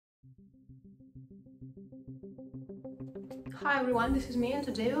Hi everyone, this is me, and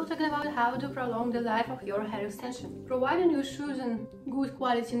today we're talking about how to prolong the life of your hair extension. Providing you choosing good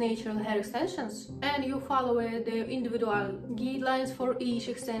quality natural hair extensions and you follow the individual guidelines for each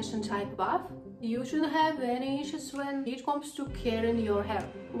extension type above, you shouldn't have any issues when it comes to caring your hair.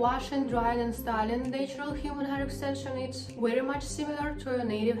 Washing, drying and styling natural human hair extension is very much similar to your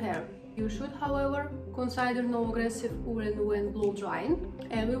native hair. You should, however, consider no aggressive pulling when blow drying,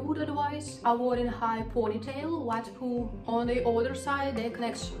 and we would advise avoiding high ponytail, wet pull on the other side the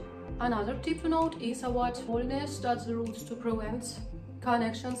connection. Another tip to note is avoid holiness that's the roots to prevent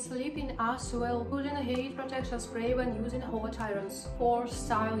connection slipping, as well using a heat protection spray when using hot irons for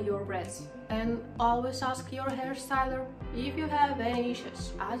style your braids. And always ask your hairstyler if you have any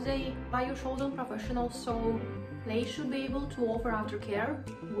issues, as they are your chosen professionals, so they should be able to offer aftercare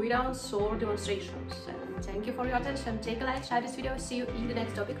without sore demonstrations. And thank you for your attention. Take a like, share this video, see you in the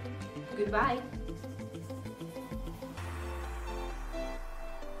next topic. Goodbye!